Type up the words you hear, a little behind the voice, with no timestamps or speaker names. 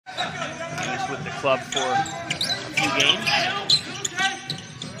He's with the club for a few games.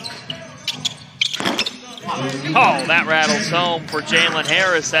 Oh, that rattles home for Jalen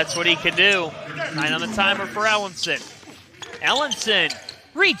Harris. That's what he can do. 9 on the timer for Ellenson. Ellenson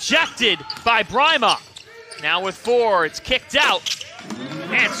rejected by Brima. Now with 4, it's kicked out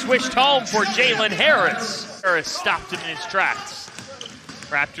and switched home for Jalen Harris. Harris stopped him in his tracks.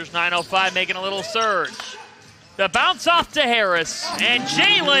 Raptors 9:05 making a little surge. The bounce off to Harris, and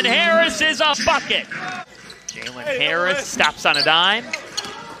Jalen Harris is a bucket. Jalen Harris stops on a dime.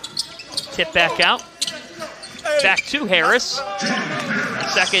 Tip back out. Back to Harris. A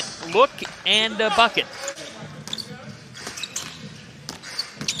second look and a bucket.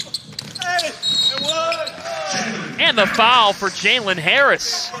 And the foul for Jalen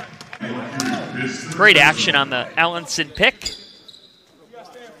Harris. Great action on the Ellenson pick.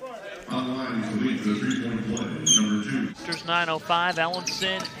 Raptors 9:05,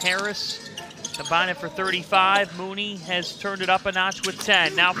 Ellenson, Harris combining for 35. Mooney has turned it up a notch with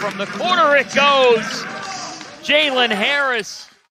 10. Now from the corner it goes. Jalen Harris